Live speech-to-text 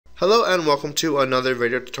Hello and welcome to another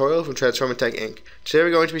video tutorial from Transformer Tech Inc. Today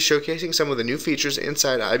we're going to be showcasing some of the new features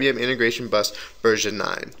inside IBM Integration Bus version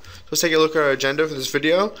 9. So let's take a look at our agenda for this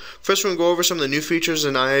video. First, we're going to go over some of the new features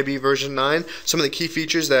in IIB version 9, some of the key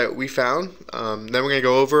features that we found. Then we're going to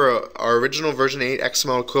go over our original version 8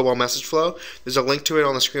 XML to COBOL message flow. There's a link to it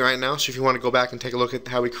on the screen right now, so if you want to go back and take a look at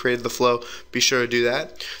how we created the flow, be sure to do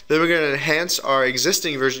that. Then we're going to enhance our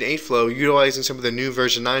existing version 8 flow utilizing some of the new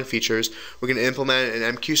version 9 features. We're going to implement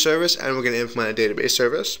an MQ service and we're going to implement a database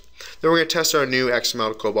service. Then we're going to test our new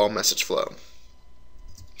XML to COBOL message flow.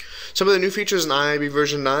 Some of the new features in IIB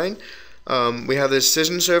version 9, we have the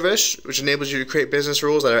decision service, which enables you to create business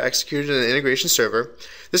rules that are executed in an integration server.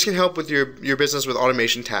 This can help with your business with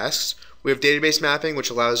automation tasks. We have database mapping,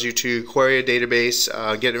 which allows you to query a database,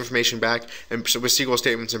 get information back and with SQL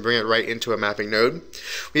statements and bring it right into a mapping node.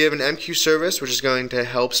 We have an MQ service, which is going to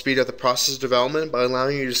help speed up the process of development by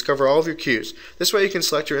allowing you to discover all of your queues. This way you can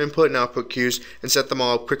select your input and output queues and set them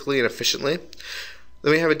all up quickly and efficiently.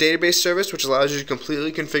 Then we have a database service, which allows you to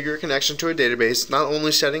completely configure a connection to a database, not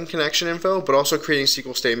only setting connection info, but also creating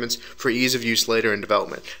SQL statements for ease of use later in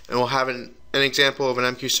development. And we'll have an example of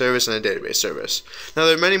an MQ service and a database service. Now,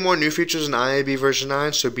 there are many more new features in IIB version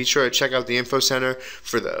 9, so be sure to check out the info center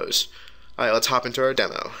for those. Alright, let's hop into our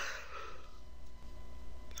demo.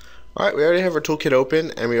 Alright, we already have our toolkit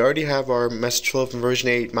open and we already have our message flow from version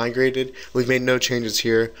 8 migrated. We've made no changes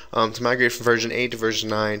here. To migrate from version 8 to version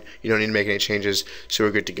 9, you don't need to make any changes, so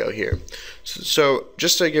we're good to go here. So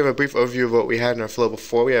just to give a brief overview of what we had in our flow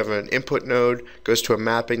before, we have an input node, goes to a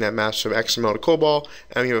mapping that maps from XML to COBOL,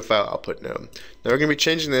 and we have a file output node. Now we're going to be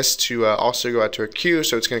changing this to also go out to a queue,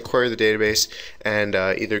 so it's going to query the database and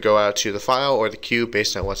either go out to the file or the queue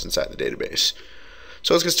based on what's inside the database.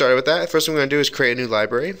 So let's get started with that. First thing we're going to do is create a new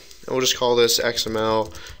library, and we'll just call this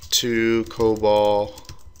XML to COBOL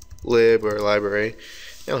lib or library.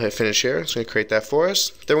 And we'll hit finish here. It's going to create that for us.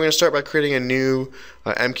 Then we're going to start by creating a new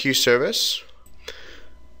MQ service.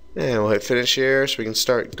 And we'll hit finish here so we can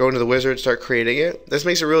start going to the wizard, start creating it. This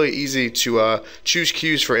makes it really easy to choose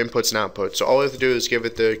queues for inputs and outputs. So all we have to do is give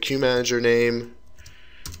it the queue manager name.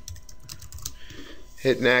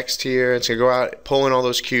 Hit next here. It's going to go out, pull in all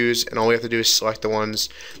those queues, and all we have to do is select the ones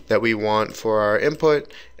that we want for our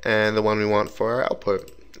input and the one we want for our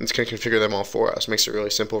output. It's going to configure them all for us. Makes it really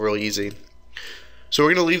simple, really easy. So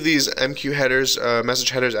we're going to leave these MQ headers, message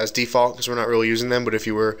headers as default because we're not really using them, but if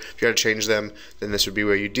you had to change them, then this would be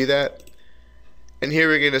where you do that. And here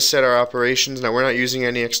we're going to set our operations. Now we're not using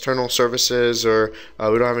any external services or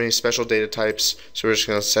we don't have any special data types, so we're just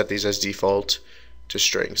going to set these as default to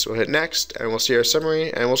string. So we'll hit next and we'll see our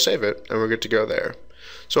summary and we'll save it and we're good to go there.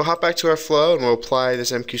 So we'll hop back to our flow and we'll apply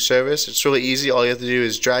this MQ service. It's really easy. All you have to do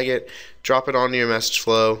is drag it, drop it onto your message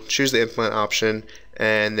flow, choose the implement option,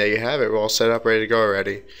 and there you have it. We're all set up, ready to go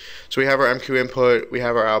already. So we have our MQ input, we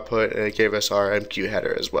have our output, and it gave us our MQ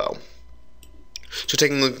header as well. So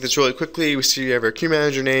taking a look at this really quickly, we see we have our queue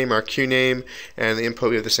manager name, our queue name, and the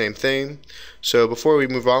input we have the same thing. So before we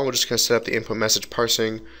move on, we're just going to set up the input message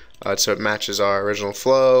parsing so it matches our original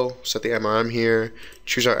flow. Set the MRM here,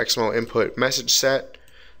 choose our XML input message set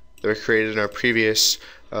that we created in our previous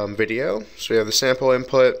video. So we have the sample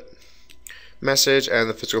input message and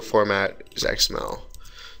the physical format is XML.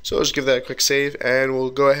 So we'll just give that a quick save and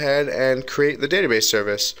we'll go ahead and create the database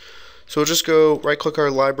service. So we'll just go right click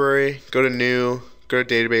our library, go to new, go to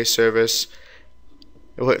database service,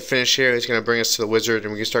 and we'll hit finish here. It's going to bring us to the wizard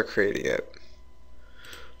and we can start creating it.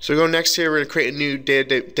 So we go next here, we're going to create a new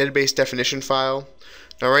database definition file.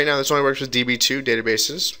 Now right now this only works with DB2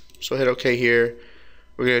 databases. So hit OK here.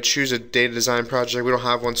 We're going to choose a data design project. We don't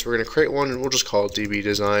have one, so we're going to create one and we'll just call it DB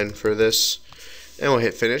design for this. And we'll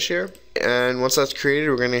hit finish here. And once that's created,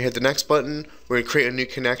 we're going to hit the next button. We're going to create a new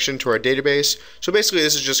connection to our database. So basically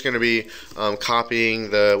this is just going to be copying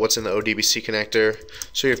what's in the ODBC connector.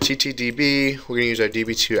 So you have TTDB, we're going to use our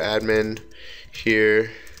DB2 admin here.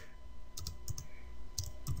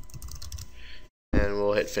 And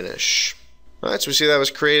we'll hit finish. Alright, so we see that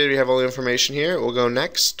was created. We have all the information here. We'll go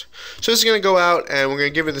next. So this is going to go out and we're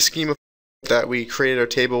going to give it the schema that we created our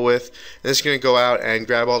table with. And this is going to go out and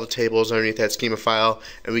grab all the tables underneath that schema file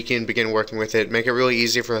and we can begin working with it. Make it really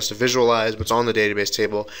easy for us to visualize what's on the database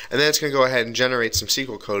table. And then it's going to go ahead and generate some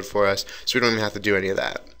SQL code for us so we don't even have to do any of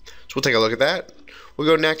that. So we'll take a look at that. We'll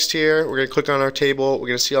go next here, we're going to click on our table, we're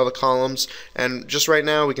going to see all the columns, and just right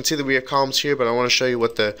now we can see that we have columns here, but I want to show you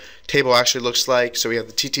what the table actually looks like. So we have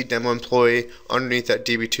the TT demo employee underneath that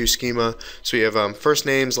DB2 schema. So we have first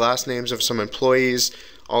names, last names of some employees,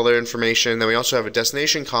 all their information. Then we also have a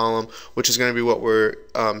destination column, which is going to be what we're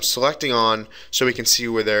selecting on, so we can see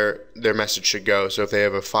where their message should go. So if they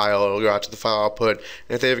have a file, it'll go out to the file output,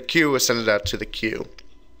 and if they have a queue, we'll send it out to the queue.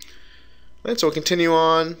 Alright, so we'll continue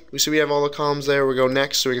on. We see we have all the columns there. We'll go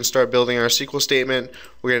next so we can start building our SQL statement.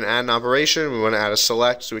 We're going to add an operation. We want to add a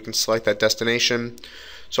select so we can select that destination.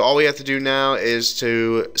 So all we have to do now is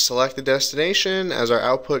to select the destination as our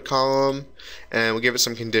output column, and we'll give it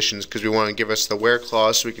some conditions because we want to give us the where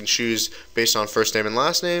clause so we can choose based on first name and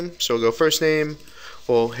last name. So we'll go first name.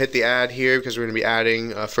 We'll hit the add here because we're going to be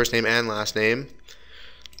adding first name and last name.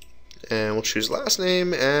 And we'll choose last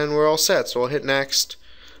name, and we're all set. So we'll hit next.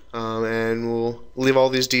 And we'll leave all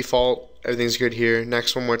these default. Everything's good here.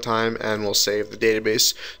 Next one more time, and we'll save the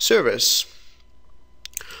database service.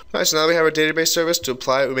 Alright, so now we have our database service. To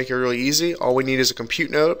apply it, we make it really easy. All we need is a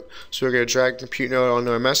compute node. So we're going to drag the compute node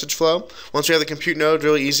onto our message flow. Once we have the compute node,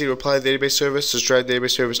 really easy to apply the database service. Just drag the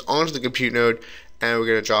database service onto the compute node, and we're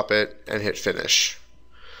going to drop it and hit finish.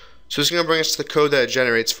 So this is going to bring us to the code that it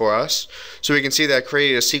generates for us. So we can see that it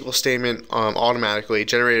created a SQL statement automatically,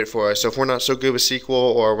 generated for us. So if we're not so good with SQL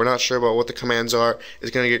or we're not sure about what the commands are,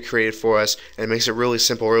 it's going to get created for us, and it makes it really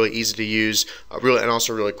simple, really easy to use, and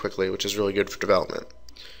also really quickly, which is really good for development.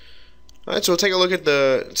 Alright, so we'll take a look at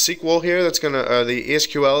the SQL here. That's going to the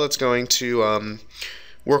ESQL that's going to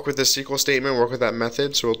work with this SQL statement, work with that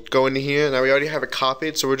method. So we'll go into here. Now we already have it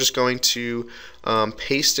copied, so we're just going to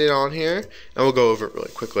paste it on here, and we'll go over it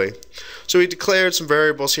really quickly. So we declared some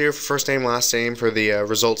variables here for first name, last name for the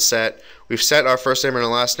result set. We've set our first name and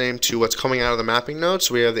our last name to what's coming out of the mapping node.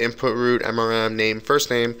 So we have the input root, MRM, name, first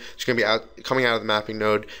name. It's going to be coming out of the mapping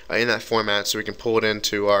node in that format, so we can pull it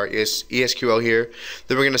into our ESQL here.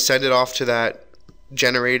 Then we're going to send it off to that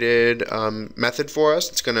generated method for us.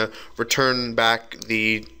 It's going to return back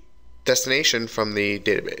the destination from the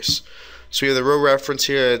database. So we have the row reference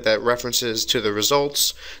here that references to the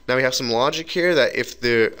results. Now we have some logic here that if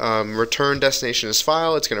the return destination is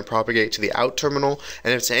file, it's going to propagate to the out terminal,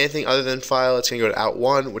 and if it's anything other than file, it's going to go to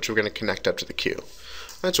out1, which we're going to connect up to the queue.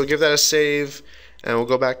 Alright, so we'll give that a save, and we'll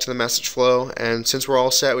go back to the message flow, and since we're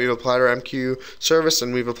all set, we've applied our MQ service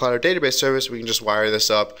and we've applied our database service, we can just wire this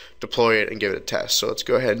up, deploy it, and give it a test. So let's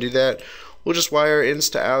go ahead and do that. We'll just wire ins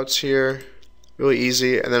to outs here. Really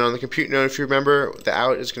easy. And then on the compute node, if you remember, the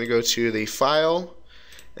out is going to go to the file,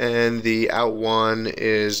 and the out one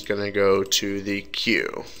is going to go to the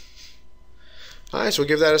queue. Alright, so we'll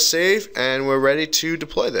give that a save, and we're ready to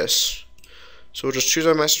deploy this. So we'll just choose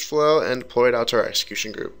our message flow and deploy it out to our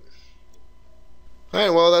execution group.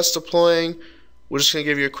 Alright, while that's deploying, we're just going to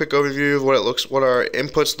give you a quick overview of what our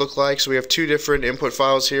inputs look like. So we have two different input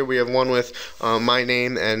files here. We have one with my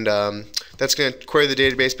name, and that's going to query the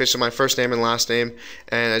database based on my first name and last name.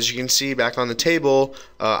 And as you can see back on the table,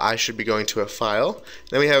 I should be going to a file.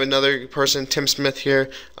 Then we have another person, Tim Smith here.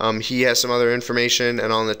 He has some other information,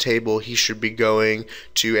 and on the table he should be going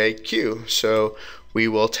to a queue. So we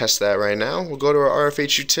will test that right now. We'll go to our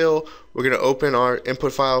RFH util. We're going to open our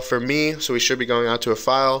input file for me, so we should be going out to a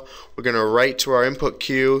file. We're going to write to our input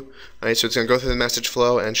queue. Alright, so it's going to go through the message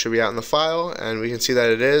flow and should be out in the file, and we can see that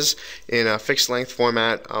it is in a fixed length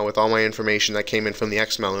format with all my information that came in from the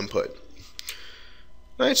XML input.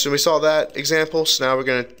 Alright, so we saw that example, so now we're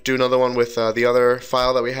going to do another one with the other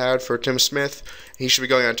file that we had for Tim Smith. He should be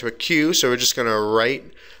going out to a queue, so we're just going to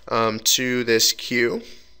write to this queue.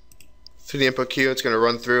 Through the input queue, it's going to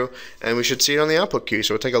run through, and we should see it on the output queue.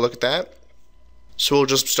 So we'll take a look at that. So we'll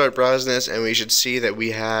just start browsing this, and we should see that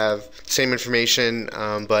we have the same information,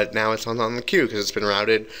 but now it's on the queue because it's been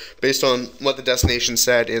routed based on what the destination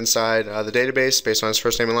said inside the database, based on his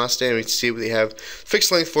first name and last name. We can see we have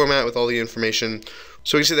fixed length format with all the information.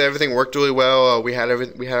 So we can see that everything worked really well. We had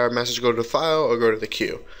our message go to the file or go to the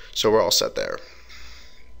queue. So we're all set there.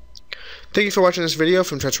 Thank you for watching this video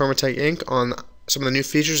from Transformer Tech Inc. on some of the new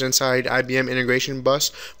features inside IBM Integration Bus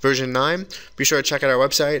version 9. Be sure to check out our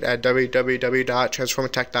website at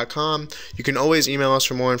www.transformatech.com. You can always email us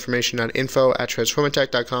for more information at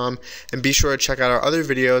info@transformatech.com, and be sure to check out our other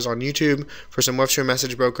videos on YouTube for some WebStream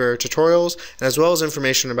Message Broker tutorials, and as well as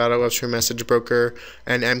information about our WebStream Message Broker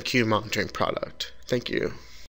and MQ monitoring product. Thank you.